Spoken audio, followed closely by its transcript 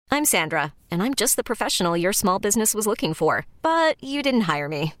I'm Sandra, and I'm just the professional your small business was looking for. But you didn't hire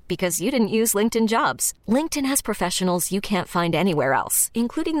me because you didn't use LinkedIn Jobs. LinkedIn has professionals you can't find anywhere else,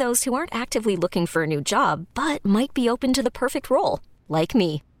 including those who aren't actively looking for a new job, but might be open to the perfect role, like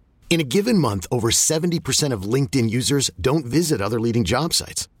me. In a given month, over 70% of LinkedIn users don't visit other leading job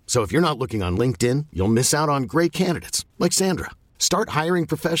sites. So if you're not looking on LinkedIn, you'll miss out on great candidates like Sandra. Start hiring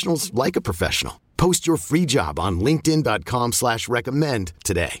professionals like a professional. Post your free job on linkedin.com/recommend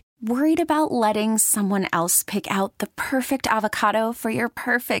today. Worried about letting someone else pick out the perfect avocado for your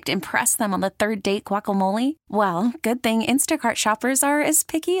perfect impress them on the third date guacamole? Well, good thing Instacart shoppers are as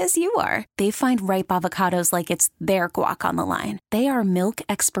picky as you are. They find ripe avocados like it's their guac on the line. They are milk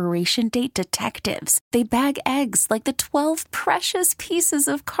expiration date detectives. They bag eggs like the 12 precious pieces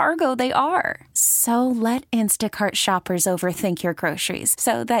of cargo they are. So let Instacart shoppers overthink your groceries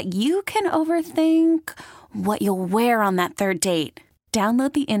so that you can overthink what you'll wear on that third date.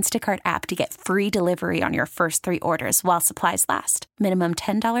 Download the Instacart app to get free delivery on your first 3 orders while supplies last. Minimum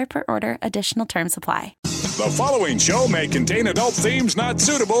 $10 per order. Additional terms apply. The following show may contain adult themes not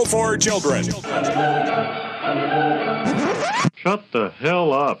suitable for children. Shut the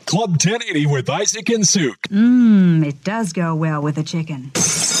hell up. Club 1080 with Isaac and Suk. It does go well with a chicken.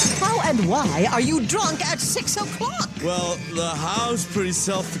 How and why are you drunk at 6 o'clock? Well, the how's pretty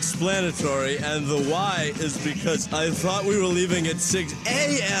self-explanatory, and the why is because I thought we were leaving at 6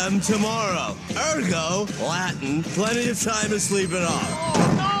 a.m. tomorrow. Ergo, Latin, plenty of time to sleep it off.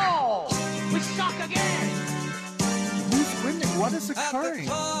 Oh, no! We suck again! What is occurring?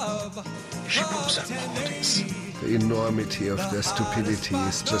 She moves up qualities. The enormity of their stupidity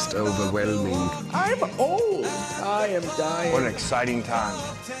is just overwhelming. I'm old. I am dying. What an exciting time.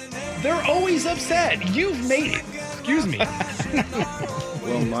 They're always upset. You've made it. Excuse me.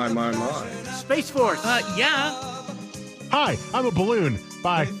 Well, my. Space Force. Yeah. Hi, I'm a balloon.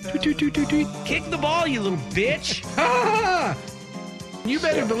 Bye. Toot, toot, toot, toot. Kick the ball, you little bitch. You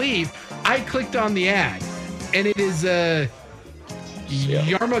better believe I clicked on the ad, and it is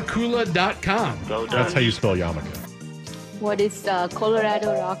yarmakula.com. That's how you spell yarmulke. What is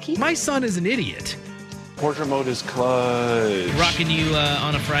Colorado Rocky? My son is an idiot. Portrait mode is clutch. Rocking you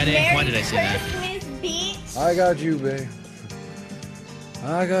on a Friday. Merry Why did I say that? Christmas, bitch. I got you, babe.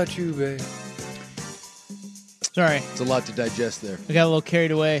 I got you, babe. Sorry. It's a lot to digest there. I got a little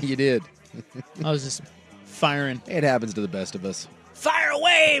carried away. You did. I was just firing. It happens to the best of us. Fire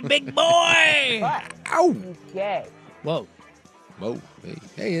away, big boy! Ow! Okay. Whoa. Whoa.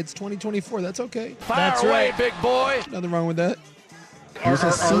 Hey, it's 2024. That's okay. Fire away, big boy! Nothing wrong with that. There's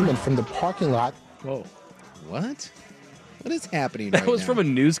a semen from the parking lot. Whoa. What? What is happening right now? That was from a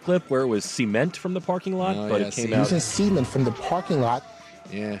news clip where it was cement from the parking lot, but it came out. Using semen from the parking lot.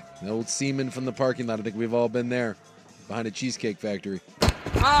 Yeah, the old semen from the parking lot. I think we've all been there. Behind a cheesecake factory.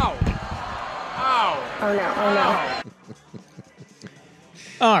 Ow! Ow! Oh, no. Oh, no.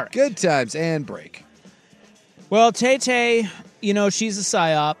 All right. Good times and break. Well, Tay-Tay, she's a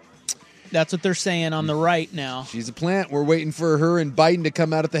Psyop. That's what they're saying on the right now. She's a plant. We're waiting for her and Biden to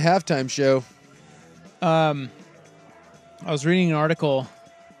come out at the halftime show. I was reading an article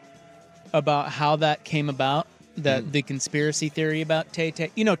about how that came about, the conspiracy theory about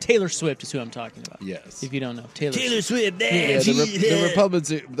Tay-Tay. Taylor Swift is who I'm talking about. Yes. If you don't know. Taylor Swift. Yeah,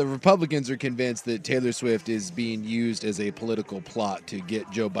 the Republicans are convinced that Taylor Swift is being used as a political plot to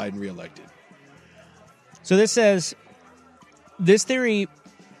get Joe Biden reelected. So this says, this theory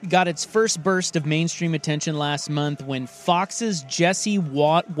got its first burst of mainstream attention last month when Fox's Jesse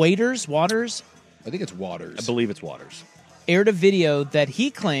Waters? I think it's Waters. I believe it's Waters. Aired a video that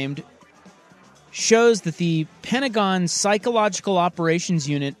he claimed shows that the Pentagon Psychological Operations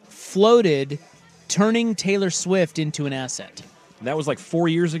Unit floated, turning Taylor Swift into an asset. And that was like 4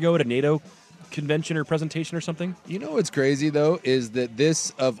 years ago at a NATO convention or presentation or something? You know what's crazy, though, is that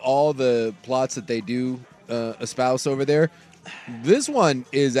this, of all the plots that they do espouse over there, this one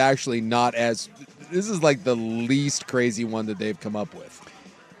is actually not as... This is like the least crazy one that they've come up with.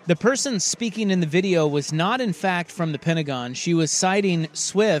 The person speaking in the video was not, in fact, from the Pentagon. She was citing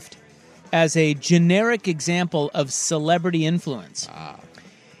Swift as a generic example of celebrity influence.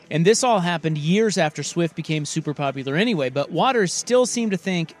 And this all happened years after Swift became super popular anyway, but Waters still seemed to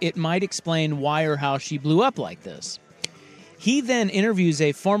think it might explain why or how she blew up like this. He then interviews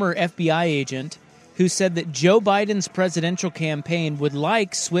a former FBI agent who said that Joe Biden's presidential campaign would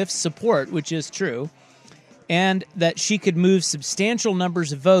like Swift's support, which is true, and that she could move substantial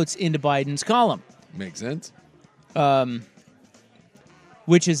numbers of votes into Biden's column. Makes sense.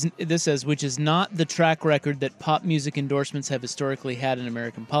 Which is not the track record that pop music endorsements have historically had in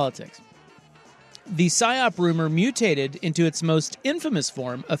American politics. The Psyop rumor mutated into its most infamous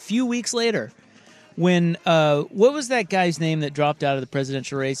form a few weeks later when, what was that guy's name that dropped out of the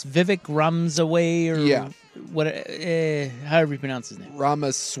presidential race? Vivek Ramaswamy or however you pronounce his name.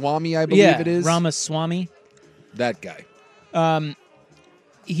 Ramaswamy, I believe it is. Ramaswamy. That guy.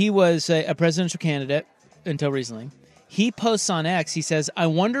 He was a presidential candidate until recently. He posts on X, he says, I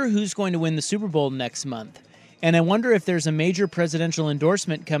wonder who's going to win the Super Bowl next month. And I wonder if there's a major presidential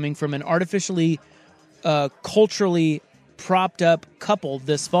endorsement coming from an artificially, culturally propped up couple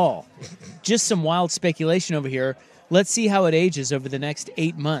this fall. Just some wild speculation over here. Let's see how it ages over the next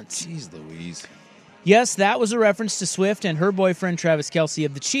 8 months. Jeez Louise. Yes, that was a reference to Swift and her boyfriend Travis Kelce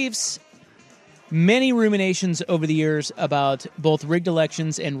of the Chiefs. Many ruminations over the years about both rigged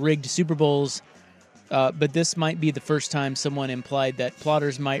elections and rigged Super Bowls. But this might be the first time someone implied that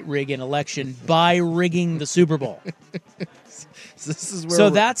plotters might rig an election by rigging the Super Bowl. So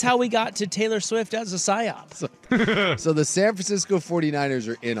that's how we got to Taylor Swift as a psyop. So the San Francisco 49ers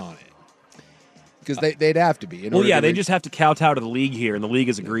are in on it. Because they'd have to be. They just have to kowtow to the league here, and the league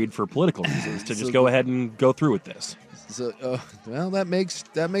has agreed for political reasons to just go ahead and go through with this. So, that makes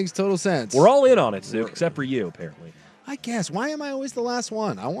total sense. We're all in on it, Sue, except for you, apparently. I guess. Why am I always the last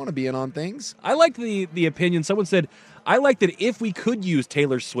one? I want to be in on things. I liked the opinion. Someone said, I like that if we could use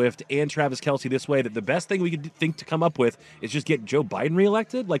Taylor Swift and Travis Kelce this way, that the best thing we could think to come up with is just get Joe Biden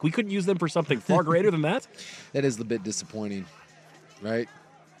reelected. Like, we couldn't use them for something far greater than that. That is a bit disappointing, right?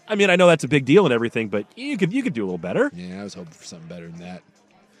 I mean, I know that's a big deal and everything, but you could do a little better. Yeah, I was hoping for something better than that.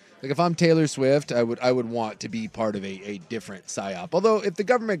 Like, if I'm Taylor Swift, I would want to be part of a different psyop. Although, if the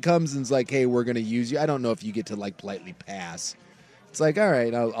government comes and is like, hey, we're going to use you, I don't know if you get to, like, politely pass. It's like, all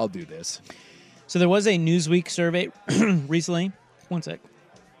right, I'll do this. So there was a Newsweek survey recently. One sec.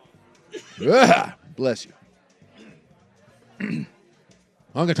 Bless you.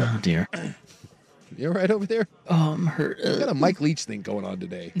 Oh, dear. You all right over there? Oh, I'm hurt. You got a Mike Leach thing going on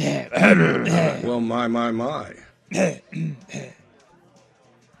today. Well, my.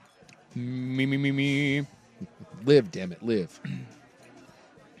 Me. Live, damn it, live.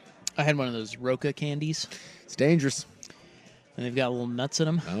 I had one of those Roca candies. It's dangerous. And they've got little nuts in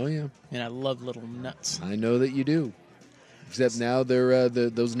them. Oh, yeah. And I love little nuts. I know that you do. Except now they're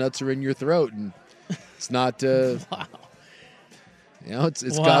those nuts are in your throat, and it's not. Wow. You know,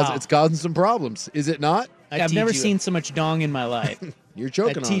 it's causing some problems. Is it not? I've never seen so much dong in my life. You're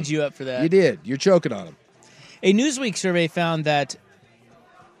choking on I teed them. you up for that. You did. You're choking on them. A Newsweek survey found that.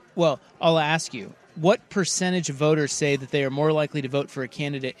 Well, I'll ask you. What percentage of voters say that they are more likely to vote for a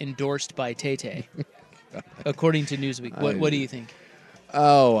candidate endorsed by Tay-Tay? According to Newsweek. What do you think?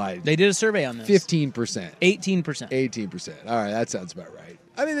 They did a survey on this. 15%. 18%. 18%. All right, that sounds about right.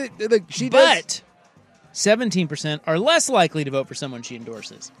 I mean, she does. But 17% are less likely to vote for someone she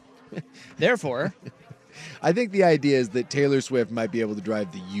endorses. Therefore, I think the idea is that Taylor Swift might be able to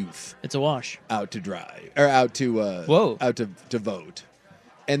drive the youth. It's a wash. Out to drive. Or out to vote.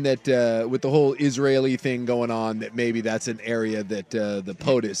 And that with the whole Israeli thing going on, that maybe that's an area that the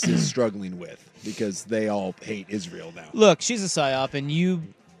POTUS is struggling with because they all hate Israel now. Look, she's a psyop, and you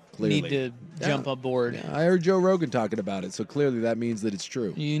Clearly. need to jump aboard. Yeah, I heard Joe Rogan talking about it, so clearly that means that it's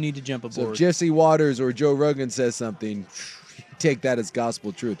true. You need to jump aboard. So if Jesse Waters or Joe Rogan says something, take that as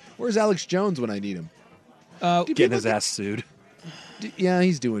gospel truth. Where's Alex Jones when I need him? Getting his ass sued. Yeah,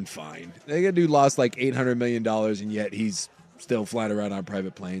 he's doing fine. That dude lost like $800 million, and yet he's still flying around on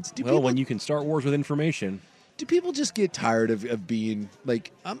private planes. When you can start wars with information. Do people just get tired of being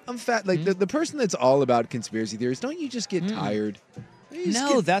like, I'm fat? Like the person that's all about conspiracy theories, don't you just get tired?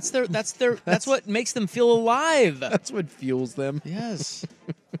 No, that's what makes them feel alive. That's what fuels them. Yes.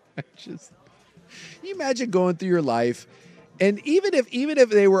 Can you imagine going through your life, and even if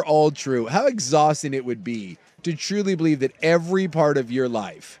they were all true, how exhausting it would be to truly believe that every part of your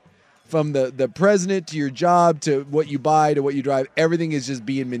life, from the president to your job to what you buy to what you drive, everything is just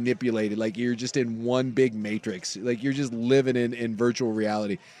being manipulated. Like you're just in one big matrix. Like you're just living in virtual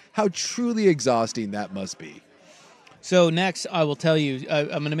reality. How truly exhausting that must be. So next, I will tell you. I'm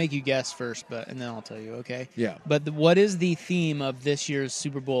going to make you guess first, and then I'll tell you. Okay? Yeah. But what is the theme of this year's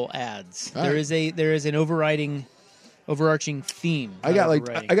Super Bowl ads? All there right. is an overarching theme. I got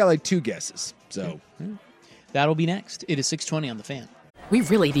like two guesses. So that'll be next. It is 6:20 on the Fan. We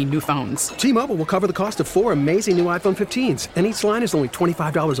really need new phones. T-Mobile will cover the cost of 4 amazing new iPhone 15s, and each line is only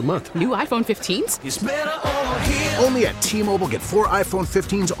 $25 a month. New iPhone 15s? It's better over here. Only at T-Mobile, get 4 iPhone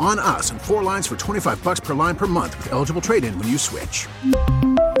 15s on us and 4 lines for $25 per line per month with eligible trade-in when you switch.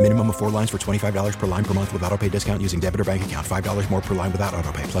 Minimum of 4 lines for $25 per line per month with autopay discount using debit or bank account. $5 more per line without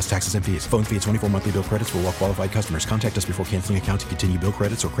autopay, plus taxes and fees. Phone fee at 24 monthly bill credits for well qualified customers. Contact us before canceling account to continue bill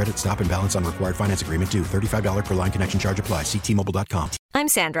credits or credit stop and balance on required finance agreement due. $35 per line connection charge applies. See T-Mobile.com. I'm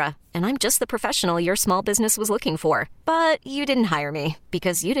Sandra, and I'm just the professional your small business was looking for. But you didn't hire me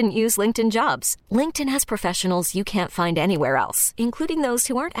because you didn't use LinkedIn Jobs. LinkedIn has professionals you can't find anywhere else, including those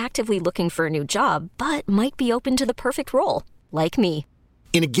who aren't actively looking for a new job, but might be open to the perfect role, like me.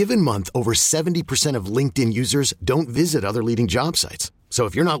 In a given month, over 70% of LinkedIn users don't visit other leading job sites. So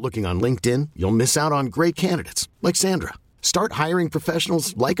if you're not looking on LinkedIn, you'll miss out on great candidates like Sandra. Start hiring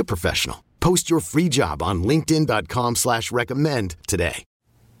professionals like a professional. Post your free job on linkedin.com/recommend today.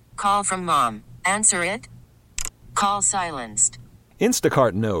 Call from mom. Answer it. Call silenced.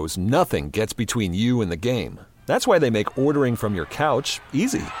 Instacart knows nothing gets between you and the game. That's why they make ordering from your couch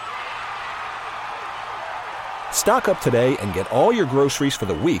easy. Stock up today and get all your groceries for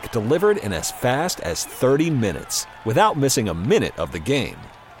the week delivered in as fast as 30 minutes without missing a minute of the game.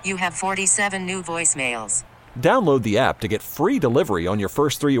 You have 47 new voicemails. Download the app to get free delivery on your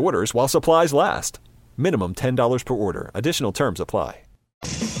first 3 orders while supplies last. Minimum $10 per order. Additional terms apply.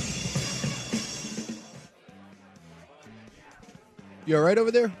 You all right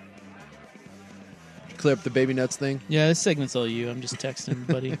over there? Clear up the baby nuts thing? Yeah, this segment's all you. I'm just texting,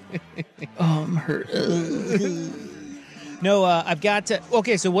 buddy. Oh, I'm hurt. No, I've got to...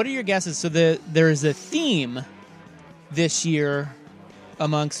 Okay, so what are your guesses? So there's a theme this year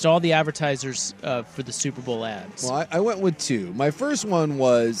amongst all the advertisers for the Super Bowl ads. Well, I went with 2. My first one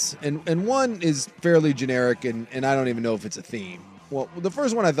was... And one is fairly generic, and I don't even know if it's a theme. Well, the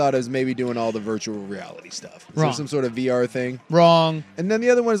first one I thought was maybe doing all the virtual reality stuff. Is there some sort of VR thing? Wrong. And then the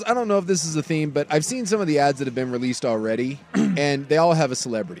other one is, I don't know if this is a theme, but I've seen some of the ads that have been released already, and they all have a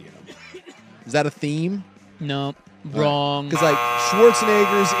celebrity in them. Is that a theme? No. Wrong. Because, like,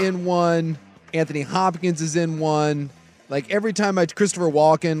 Schwarzenegger's in one, Anthony Hopkins is in one. Like, every time Christopher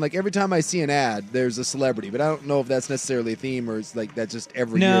Walken, like, every time I see an ad, there's a celebrity. But I don't know if that's necessarily a theme or it's like that's just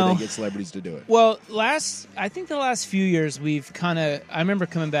every year they get celebrities to do it. Well, I think the last few years we've kind of, I remember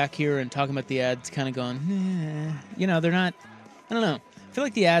coming back here and talking about the ads kind of going, they're not, I don't know. I feel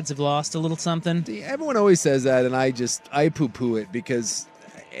like the ads have lost a little something. Everyone always says that, and I poo-poo it because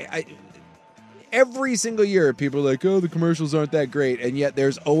every single year people are like, oh, the commercials aren't that great. And yet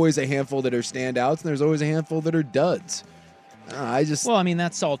there's always a handful that are standouts and there's always a handful that are duds. Well, I mean,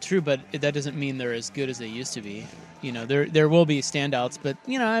 that's all true, but that doesn't mean they're as good as they used to be. There will be standouts, but,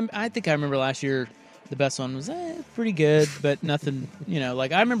 I think I remember last year the best one was pretty good, but nothing,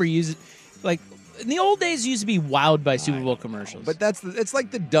 like I remember in the old days you used to be wowed by Super Bowl commercials. But it's like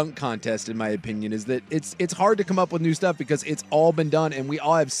the dunk contest, in my opinion, is that it's hard to come up with new stuff because it's all been done and we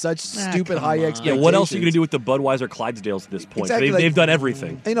all have such stupid high expectations. Yeah, what else are you going to do with the Budweiser Clydesdales at this point? Exactly, they've done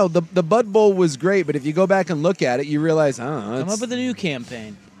everything. The Bud Bowl was great, but if you go back and look at it, you realize, come up with a new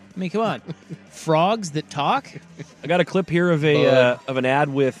campaign. I mean, come on. Frogs that talk? I got a clip here of an ad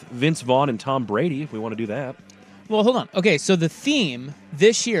with Vince Vaughn and Tom Brady, if we want to do that. Well, hold on. Okay, so the theme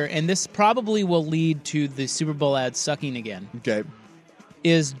this year, and this probably will lead to the Super Bowl ads sucking again. Okay.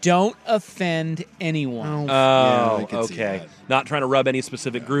 Is don't offend anyone. Okay. Not trying to rub any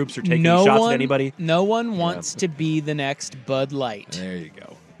specific groups or take any shots at anybody. No one wants to be the next Bud Light. There you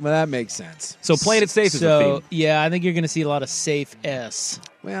go. Well, that makes sense. So playing it safe is a theme. Yeah, I think you're going to see a lot of safe S.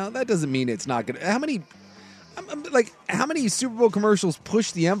 Well, that doesn't mean it's not going to. How many Super Bowl commercials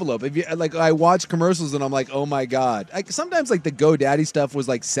push the envelope? I watch commercials and I'm like, oh my god. Sometimes like the GoDaddy stuff was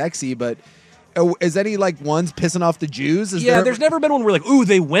like sexy, but is any like ones pissing off the Jews? There's never been one where like, ooh,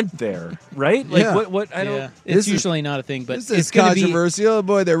 they went there, right? Like what? I don't. It's usually not a thing, but it's controversial.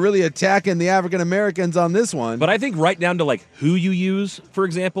 Boy, they're really attacking the African Americans on this one. But I think right down to like who you use, for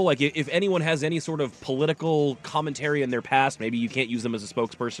example, like if anyone has any sort of political commentary in their past, maybe you can't use them as a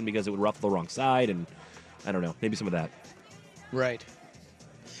spokesperson because it would ruffle the wrong side and. I don't know. Maybe some of that. Right.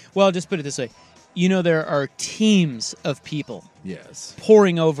 Well, just put it this way. There are teams of people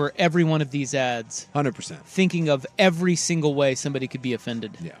pouring over every one of these ads. 100%. Thinking of every single way somebody could be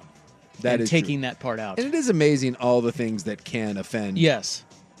offended. Yeah. That is taking that part out. And it is amazing all the things that can offend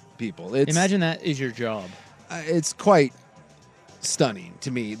people. Imagine that is your job. It's quite stunning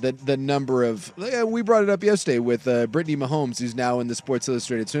to me, the number of... we brought it up yesterday with Brittany Mahomes, who's now in the Sports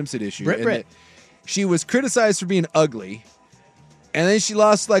Illustrated swimsuit issue. Brit. She was criticized for being ugly, and then she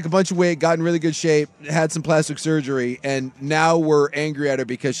lost like a bunch of weight, got in really good shape, had some plastic surgery, and now we're angry at her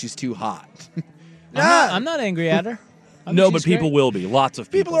because she's too hot. I'm not angry at her. But people will be. Lots of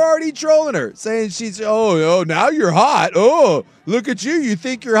people. People are already trolling her, saying she's, now you're hot. Oh, look at you. You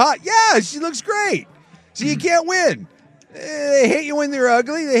think you're hot. Yeah, she looks great. So you can't win. They hate you when you're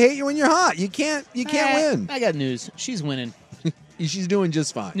ugly. They hate you when you're hot. You can't win. I got news. She's winning. She's doing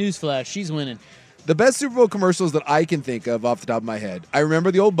just fine. Newsflash, she's winning. The best Super Bowl commercials that I can think of off the top of my head. I remember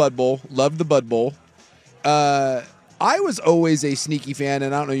the old Bud Bowl. Loved the Bud Bowl. I was always a sneaky fan,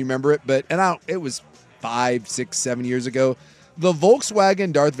 and I don't know if you remember it, but it was 5, 6, 7 years ago. The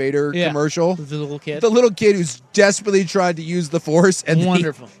Volkswagen Darth Vader commercial. The little kid. The little kid who's desperately trying to use the Force. And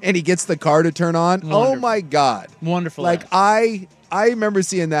Wonderful. And he gets the car to turn on. Wonderful. Oh, my God. Wonderful. Like, I remember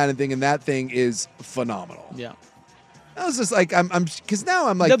seeing that and thinking that thing is phenomenal. Yeah. I was just like, because now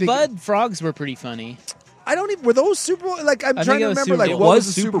I'm like, the thinking, Bud frogs were pretty funny. I don't even, were those Super Bowl? Like, I'm trying to remember, like, It what was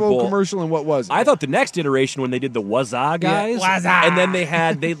was the Super Super Bowl Bowl commercial and what was it? I thought the next iteration when they did the Wazza guys, Wazza. and then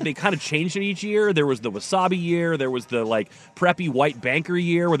they kind of changed it each year. There was the Wasabi year, there was the like preppy white banker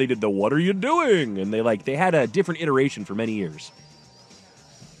year where they did the What Are You Doing? And they had a different iteration for many years.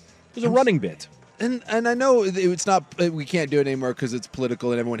 It was a running bit. And I know it's not, we can't do it anymore because it's political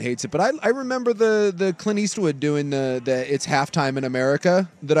and everyone hates it, but I remember the Clint Eastwood doing the It's Halftime in America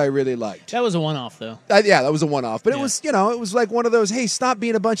that I really liked. That was a one-off, though. Yeah, that was a one-off. But it was, it was like one of those, hey, stop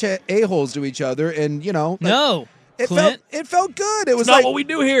being a bunch of a-holes to each other. And, no. It felt good. It was not like what we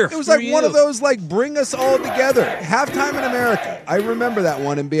do here. It was like one of those, like, bring us all together. Halftime in America. I remember that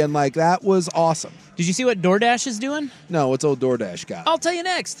one and being like, that was awesome. Did you see what DoorDash is doing? No, what's old DoorDash got? I'll tell you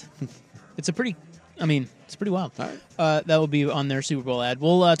next. It's pretty wild. All right. That will be on their Super Bowl ad.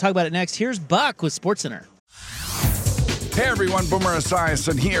 We'll talk about it next. Here's Buck with SportsCenter. Hey everyone, Boomer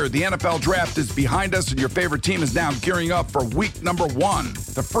Esiason here. The NFL Draft is behind us and your favorite team is now gearing up for week number 1.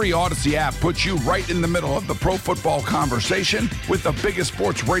 The free Odyssey app puts you right in the middle of the pro football conversation with the biggest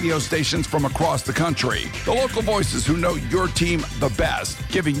sports radio stations from across the country. The local voices who know your team the best,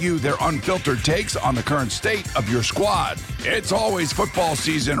 giving you their unfiltered takes on the current state of your squad. It's always football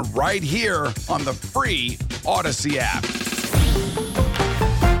season right here on the free Odyssey app.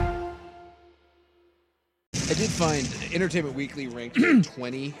 I did find Entertainment Weekly ranked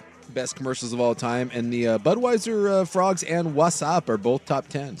 20 best commercials of all time, and the Budweiser Frogs and Wasap are both top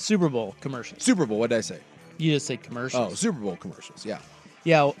 10. Super Bowl commercials. Super Bowl, what did I say? You just say commercials. Oh, Super Bowl commercials, yeah.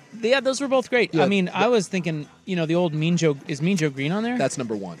 Yeah, those were both great. Yeah, I mean, I was thinking, the old Mean Joe, is Mean Joe Green on there? That's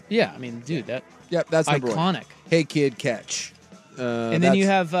number 1. Yeah, I mean, dude, that's number iconic. 1. Hey Kid, Catch. And then you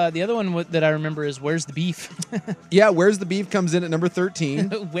have the other one that I remember is Where's the Beef? Yeah, Where's the Beef comes in at number 13.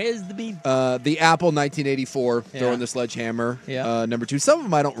 Where's the Beef? The Apple 1984, Throwing the Sledgehammer. Yeah. Number 2. Some of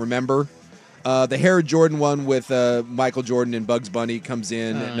them I don't remember. The Hair Jordan one with Michael Jordan and Bugs Bunny comes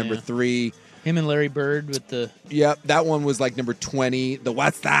in at number 3. Him and Larry Bird with the... Yep, that one was like number 20. The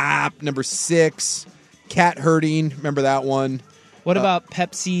What's Up, number 6. Cat Herding, remember that one. What about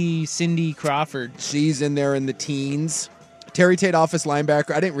Pepsi Cindy Crawford? She's in there in the teens. Terry Tate office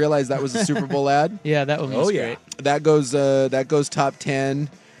linebacker. I didn't realize that was a Super Bowl ad. Yeah, that one was great. That goes top 10.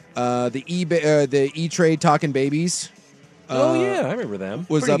 The E-Trade Talking Babies. Oh yeah, I remember them.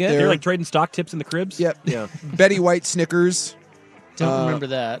 Was Pretty up good. there. They're like trading stock tips in the cribs. Yep. Yeah. Betty White Snickers. Don't remember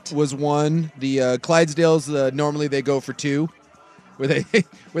that. Was one. The Clydesdales. Normally they go for 2. Where they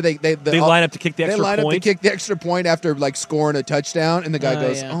line up to kick the extra point. They line up to kick the extra point after like scoring a touchdown, and the guy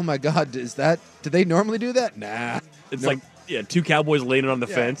goes, yeah. "Oh my God, do they normally do that?" Nah. It's like 2 cowboys laying on the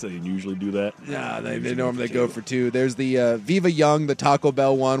fence. They didn't usually do that. Nah, they normally go for 2. There's the Viva Young, the Taco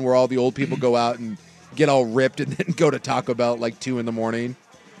Bell one, where all the old people go out and get all ripped and then go to Taco Bell at like 2 in the morning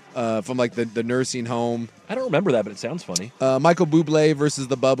from like the nursing home. I don't remember that, but it sounds funny. Michael Bublé versus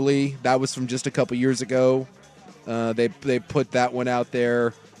the Bubbly. That was from just a couple years ago. They put that one out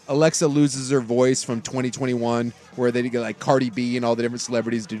there. Alexa loses her voice from 2021, where they get like Cardi B and all the different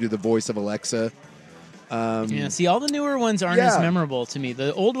celebrities to do the voice of Alexa. See, all the newer ones aren't as memorable to me.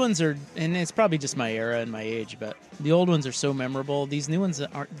 The old ones are, and it's probably just my era and my age, but the old ones are so memorable. These new ones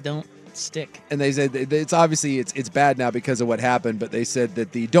don't stick. And they said it's obviously it's bad now because of what happened, but they said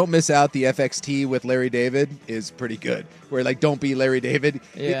that the Don't Miss Out, the FXT with Larry David is pretty good. Where like don't be Larry David,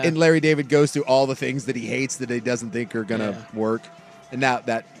 and Larry David goes through all the things that he hates that he doesn't think are gonna work, and now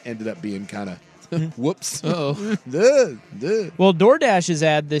that ended up being kind of whoops. Uh-oh. Well, DoorDash's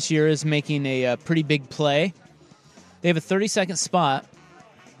ad this year is making a pretty big play. They have a 30-second spot,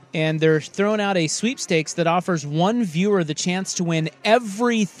 and they're throwing out a sweepstakes that offers one viewer the chance to win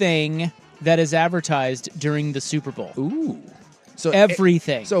everything that is advertised during the Super Bowl. Ooh. So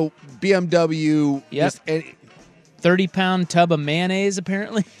everything. So BMW. Yep. 30-pound tub of mayonnaise,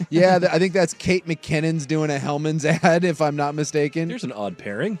 apparently. Yeah, I think that's Kate McKinnon's doing a Hellman's ad, if I'm not mistaken. There's an odd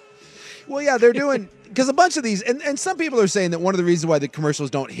pairing. Well, yeah, they're doing, because a bunch of these, and some people are saying that one of the reasons why the commercials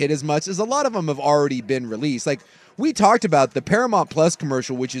don't hit as much is a lot of them have already been released. Like, we talked about the Paramount Plus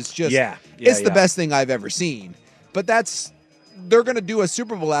commercial, which is just, it's the best thing I've ever seen. but they're going to do a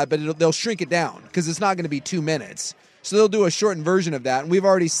Super Bowl ad, but they'll shrink it down because it's not going to be 2 minutes. So they'll do a shortened version of that, and we've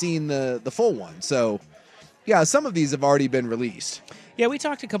already seen the full one. So, yeah, some of these have already been released. Yeah, we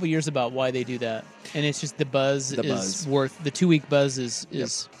talked a couple years about why they do that, and it's just the 2-week buzz is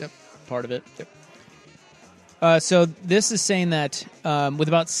Yep. part of it. Yep. So this is saying that with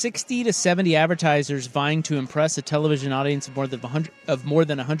about 60 to 70 advertisers vying to impress a television audience of more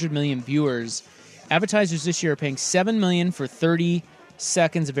than 100 million viewers, advertisers this year are paying $7 million for 30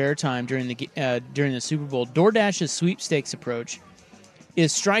 seconds of airtime during the Super Bowl. DoorDash's sweepstakes approach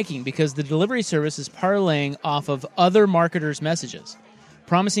is striking because the delivery service is parlaying off of other marketers' messages,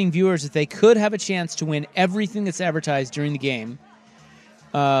 promising viewers that they could have a chance to win everything that's advertised during the game.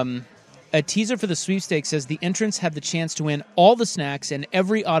 A teaser for the sweepstakes says the entrants have the chance to win all the snacks and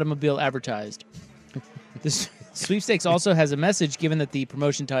every automobile advertised. This sweepstakes also has a message given that the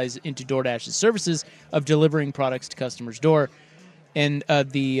promotion ties into DoorDash's services of delivering products to customers' door. And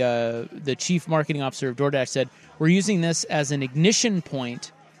the chief marketing officer of DoorDash said, "We're using this as an ignition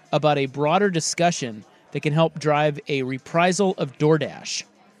point about a broader discussion that can help drive a reprisal of DoorDash.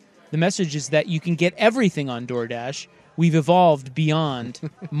 The message is that you can get everything on DoorDash. We've evolved beyond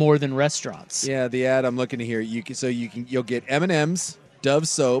more than restaurants." Yeah, the ad I'm looking at here. You'll get M&M's, Dove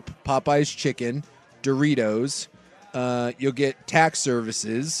soap, Popeye's chicken, Doritos. You'll get tax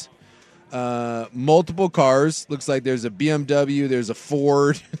services. Multiple cars. Looks like there's a BMW, there's a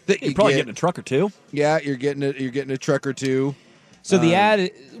Ford. That You're probably getting a truck or two. Yeah, you're getting a truck or two. So the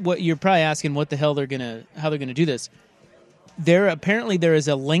ad, what you're probably asking, how they're gonna do this? There is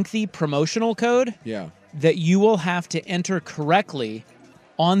a lengthy promotional code. Yeah. That you will have to enter correctly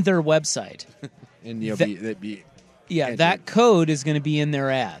on their website, and that code is going to be in their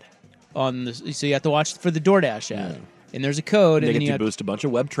ad. So you have to watch for the DoorDash ad. Yeah. And there's a code. And then they get to boost a bunch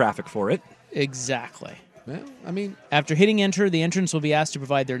of web traffic for it. Exactly. Well, I mean, after hitting enter, the entrants will be asked to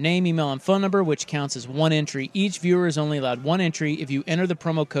provide their name, email, and phone number, which counts as one entry. Each viewer is only allowed one entry. If you enter the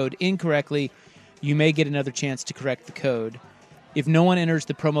promo code incorrectly, you may get another chance to correct the code. If no one enters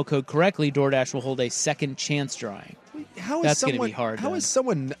the promo code correctly, DoorDash will hold a second chance drawing. That's going to be hard. How is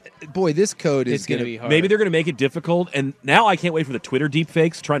someone... Boy, this code is going to be hard. Maybe they're going to make it difficult, and now I can't wait for the Twitter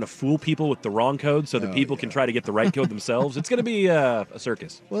deepfakes trying to fool people with the wrong code so that people can try to get the right code themselves. It's going to be a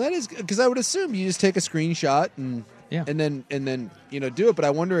circus. Well, that is... Because I would assume you just take a screenshot and then do it, but I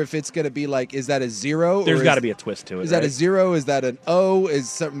wonder if it's going to be like, is that a 0? There's got to be a twist to it. Is that a 0? Is that an O? Is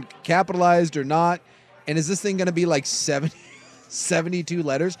something capitalized or not? And is this thing going to be like 72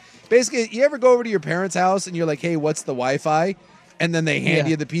 letters? Basically, you ever go over to your parents' house and you're like, hey, what's the Wi-Fi? And then they hand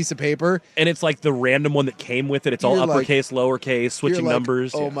you the piece of paper. And it's like the random one that came with it. It's all uppercase, lowercase, switching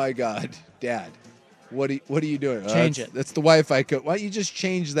numbers. Oh, my God, Dad, what are you doing? Change it. That's the Wi-Fi code. Why don't you just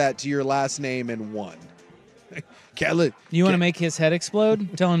change that to your last name and 1? You want to make his head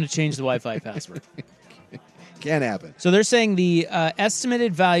explode? Tell him to change the Wi-Fi password. Can't happen. So they're saying the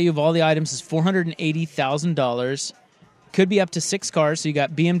estimated value of all the items is $480,000. Could be up to 6 cars. So you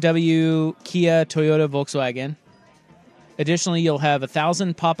got BMW, Kia, Toyota, Volkswagen. Additionally, you'll have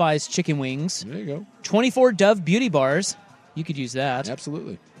 1,000 Popeyes chicken wings. There you go. 24 Dove beauty bars. You could use that.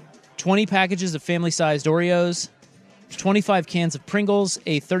 Absolutely. 20 packages of family-sized Oreos. 25 cans of Pringles.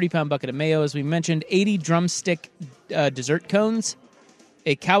 A 30-pound bucket of mayo, as we mentioned. 80 drumstick dessert cones.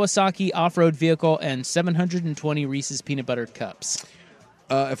 A Kawasaki off-road vehicle. And 720 Reese's peanut butter cups.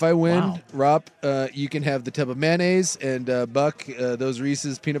 If I win, Rob, you can have the tub of mayonnaise, and Buck, those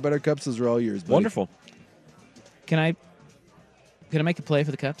Reese's peanut butter cups. Those are all yours, buddy. Wonderful. Can I make a play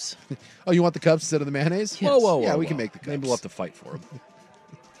for the cups? Oh, you want the cups instead of the mayonnaise? Yes. Whoa. Yeah, we can make the cups. Maybe we'll have to fight for them.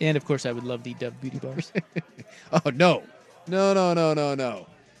 And, of course, I would love the Dove beauty bars. Oh, no.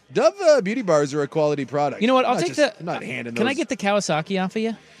 Dove beauty bars are a quality product. You know what? I'll take I'm not handing those. Can I get the Kawasaki off of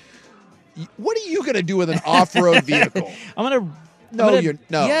you? What are you going to do with an off-road vehicle? You're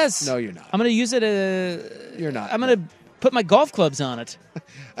not. Yes. No, you're not. I'm going to use it. You're not. I'm going to put my golf clubs on it.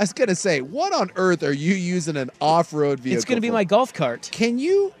 I was going to say, what on earth are you using an off-road vehicle It's going to be my golf cart. Can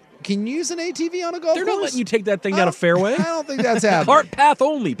you use an ATV on a golf course? They're not letting you take that thing down a fairway. I don't think that's happening. Cart path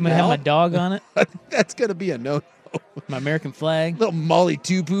only, I'm going to have my dog on it. That's going to be a no. My American flag. Little Molly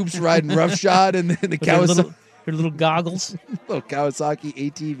Two Poops riding roughshod in the Kawasaki. Her little goggles. Little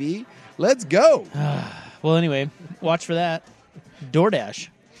Kawasaki ATV. Let's go. Well, anyway, watch for that. DoorDash.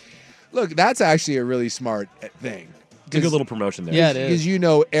 Look, that's actually a really smart thing. It's a good little promotion there. Yeah, it is.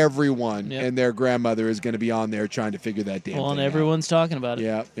 Because everyone and their grandmother is going to be on there trying to figure that damn thing out. And everyone's talking about it.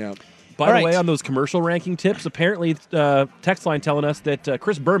 Yeah. By the way, on those commercial ranking tips, apparently text line telling us that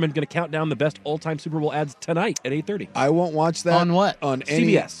Chris Berman going to count down the best all-time Super Bowl ads tonight at 8:30. I won't watch that. On what? On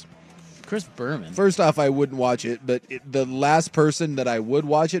any, CBS. Chris Berman. First off, I wouldn't watch it, but the last person that I would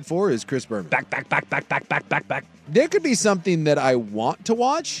watch it for is Chris Berman. Back. There could be something that I want to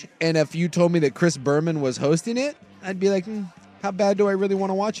watch, and if you told me that Chris Berman was hosting it, I'd be like, how bad do I really want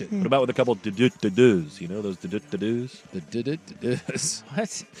to watch it? What about with a couple da-doos? You know those da-doos? The da-doos.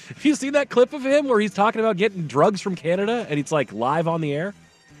 What? Have you seen that clip of him where he's talking about getting drugs from Canada and it's like live on the air?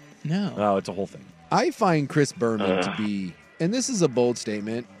 No. Oh, it's a whole thing. I find Chris Berman to be, and this is a bold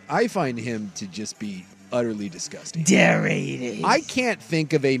statement, I find him to just be utterly disgusting. Derated. I can't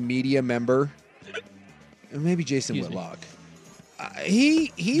think of a media member, maybe Jason Whitlock.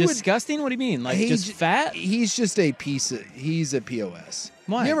 He disgusting? What do you mean? Like just fat? He's just a he's a POS.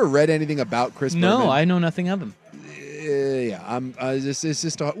 Why? You ever read anything about Chris Berman? No, I know nothing of him. Yeah, it's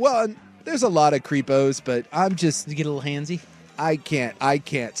just there's a lot of creepos, but I'm just. Does he get a little handsy? I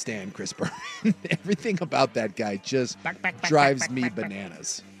can't stand Chris Berman. Everything about that guy just drives me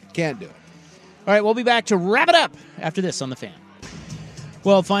bananas. Can't do it. All right, we'll be back to wrap it up after this on The Fan.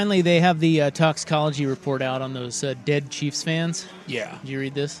 Well, finally, they have the toxicology report out on those dead Chiefs fans. Yeah. Did you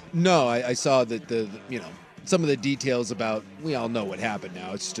read this? No, I saw that the some of the details about, we all know what happened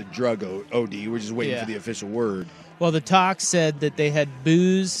now. It's just a drug OD. We're just waiting for the official word. Well, the tox said that they had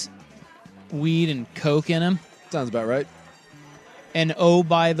booze, weed, and coke in them. Sounds about right. And oh,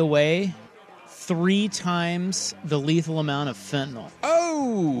 by the way, 3 times the lethal amount of fentanyl.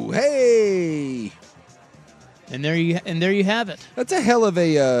 Oh, hey! And there you have it. That's a hell of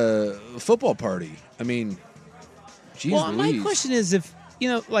a football party. I mean, geez Well, Louise. my question is, if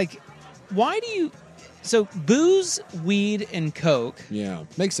why do you? So booze, weed, and coke. Yeah,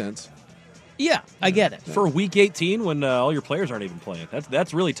 makes sense. Yeah, I get it. For week 18, when all your players aren't even playing,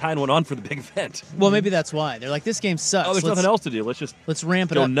 that's really tying one on for the big event. Well, maybe that's why they're like, this game sucks. Oh, there's nothing else to do. Let's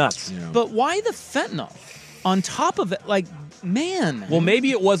ramp it go up. nuts. Yeah. But why the fentanyl on top of it? Like, man. Well, maybe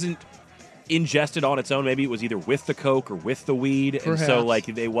it wasn't ingested on its own. Maybe it was either with the coke or with the weed, and so Perhaps. like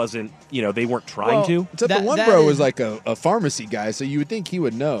they weren't trying to. Except the one bro was like a pharmacy guy, so you would think he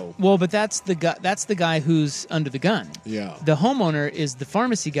would know. Well, but that's the guy. That's the guy who's under the gun. Yeah. The homeowner is the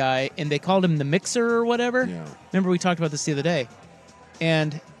pharmacy guy, and they called him the mixer or whatever. Yeah. Remember we talked about this the other day,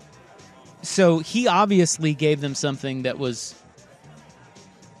 and so he obviously gave them something that was.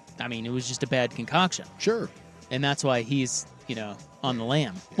 I mean, it was just a bad concoction. Sure. And that's why he's on the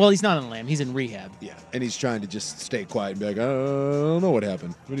lam. Well, he's not on the lam. He's in rehab. Yeah, and he's trying to just stay quiet and be like, I don't know what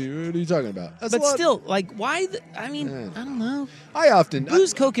happened. What are you talking about? That's But still, like, why? I don't know.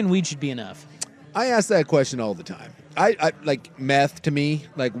 Booze, coke, and weed should be enough. I ask that question all the time. I like meth to me.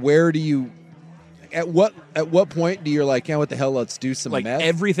 Like, where do you? At what point do you like? Yeah, what the hell? Let's do some Like meth.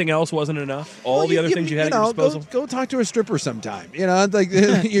 everything else wasn't enough. All the other things you had at your disposal. Go talk to a stripper sometime. It's like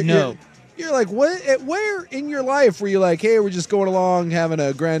You're like, where in your life were you like, hey, we're just going along, having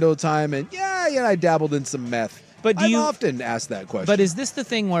a grand old time, and I dabbled in some meth. But I've often asked that question. But is this the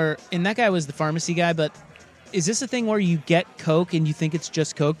thing where, and that guy was the pharmacy guy, but is this a thing where you get coke and you think it's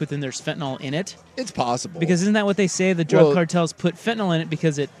just coke, but then there's fentanyl in it? It's possible. Because isn't that what they say? The drug cartels put fentanyl in it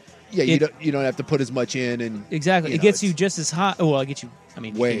because it... Yeah, you don't have to put as much in. And exactly. It gets you just as hot. Oh, well, it gets you, it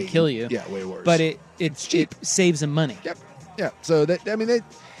can kill you. Yeah, way worse. But it's cheap. It saves them money. Yep. Yeah. So,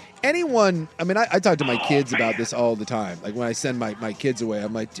 anyone, I talk to my kids about this all the time. Like when I send my kids away,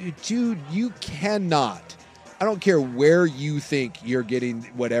 I'm like, dude, you cannot. I don't care where you think you're getting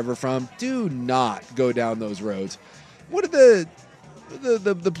whatever from. Do not go down those roads. What did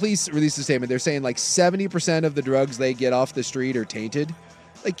the police released a statement? They're saying like 70% of the drugs they get off the street are tainted.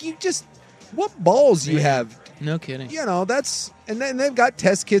 Like what balls you have? No kidding. And then they've got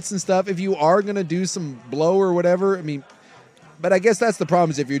test kits and stuff. If you are gonna do some blow or whatever, but I guess that's the problem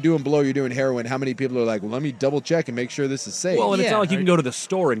is if you're doing blow, you're doing heroin, how many people are like, well, let me double check and make sure this is safe? Well, and it's not like you can go to the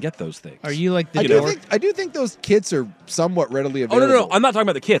store and get those things. Are you like I do think those kits are somewhat readily Oh, available. no. I'm not talking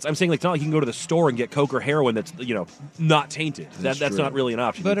about the kits. I'm saying like it's not like you can go to the store and get coke or heroin that's, not tainted. That's not really an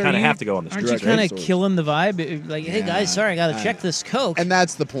option. But you kind of have to go on the street. Aren't you kind of killing the vibe? Like, hey, guys, sorry, I got to check this coke. And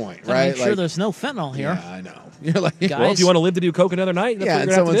that's the point, Gotta right? make sure there's no fentanyl here. Yeah, I know. You're like, guys, well, if you want to live to do coke another night, that's what and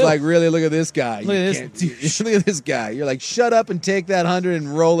you're gonna have to someone's do. like, really, look at this guy. Look at this. Look at this guy. You're like, shut up and take that 100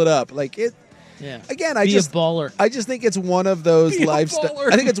 and roll it up. Like it. Yeah. Again, Be a baller. I just think it's one of those Be a lifestyles.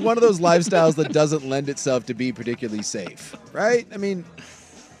 baller. I think it's one of those lifestyles that doesn't lend itself to be particularly safe, right?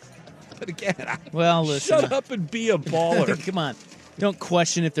 But again, well, listen. Shut up and be a baller. Come on. Don't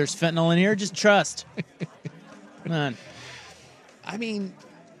question if there's fentanyl in here. Just trust. Come on.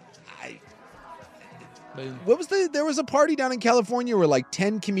 What was there was a party down in California where like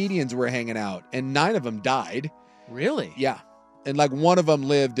 10 comedians were hanging out and 9 of them died. Really? Yeah. And like one of them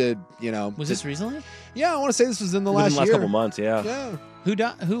lived Was this recently? Yeah, I want to say this was in the Within last the last year. couple months, yeah. Yeah.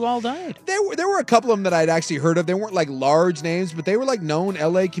 Who all died? There were a couple of them that I'd actually heard of. They weren't like large names, but they were like known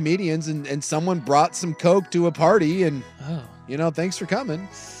LA comedians, and someone brought some Coke to a party, and thanks for coming.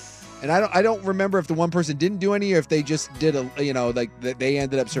 And I don't remember if the one person didn't do any or if they just did they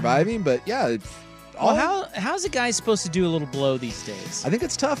ended up surviving. But yeah. How's a guy supposed to do a little blow these days? I think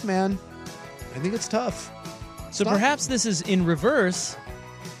it's tough, man. I think it's tough. So perhaps this is in reverse,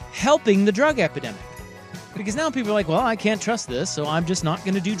 helping the drug epidemic. Because now people are like, well, I can't trust this, so I'm just not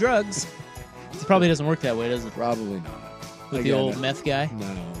going to do drugs. It probably doesn't work that way, does it? Probably not. With the old meth guy?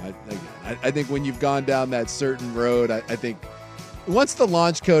 No. I think when you've gone down that certain road, I think once the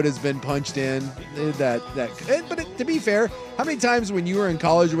launch code has been punched in, to be fair, how many times when you were in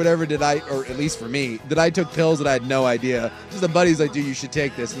college or whatever or at least for me, I took pills that I had no idea? Just the buddies like, dude, you should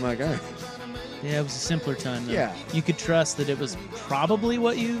take this. I'm like, all right. Yeah, it was a simpler time, though. Yeah. You could trust that it was probably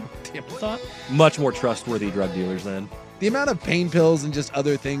what you thought. Much more trustworthy drug dealers then. The amount of pain pills and just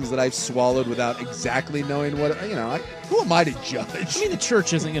other things that I've swallowed without exactly knowing what, who am I to judge? I mean, the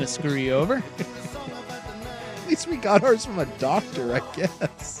church isn't going to screw you over. At least we got ours from a doctor, I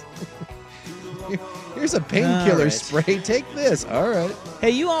guess. Here's a painkiller spray. Take this. All right.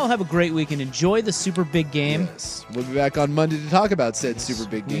 Hey, you all have a great week and enjoy the super big game. Yes. We'll be back on Monday to talk about said super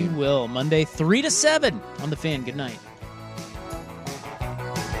big game. We will. Monday, 3 to 7 on The Fan. Good night.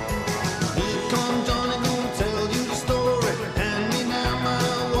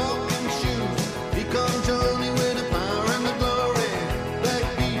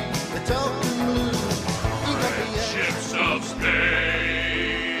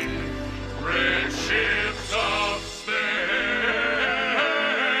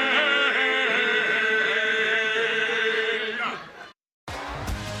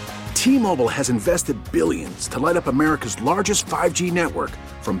 T-Mobile has invested billions to light up America's largest 5G network,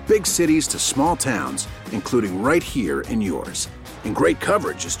 from big cities to small towns, including right here in yours. And great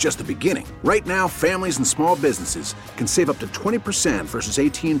coverage is just the beginning. Right now, families and small businesses can save up to 20% versus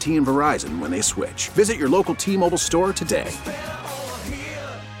AT&T and Verizon when they switch. Visit your local T-Mobile store today.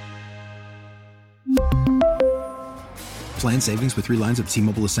 Plan savings with 3 lines of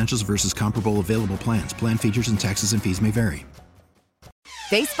T-Mobile Essentials versus comparable available plans. Plan features and taxes and fees may vary.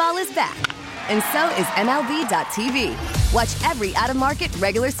 Baseball is back, and so is MLB.tv. Watch every out-of-market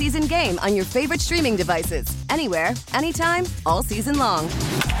regular season game on your favorite streaming devices, anywhere, anytime, all season long.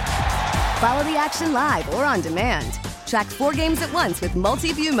 Follow the action live or on demand. Track 4 games at once with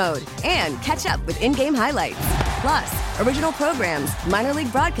multi-view mode and catch up with in-game highlights. Plus, original programs, minor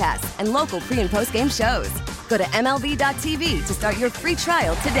league broadcasts, and local pre- and post-game shows. Go to MLB.tv to start your free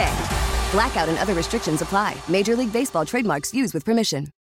trial today. Blackout and other restrictions apply. Major League Baseball trademarks used with permission.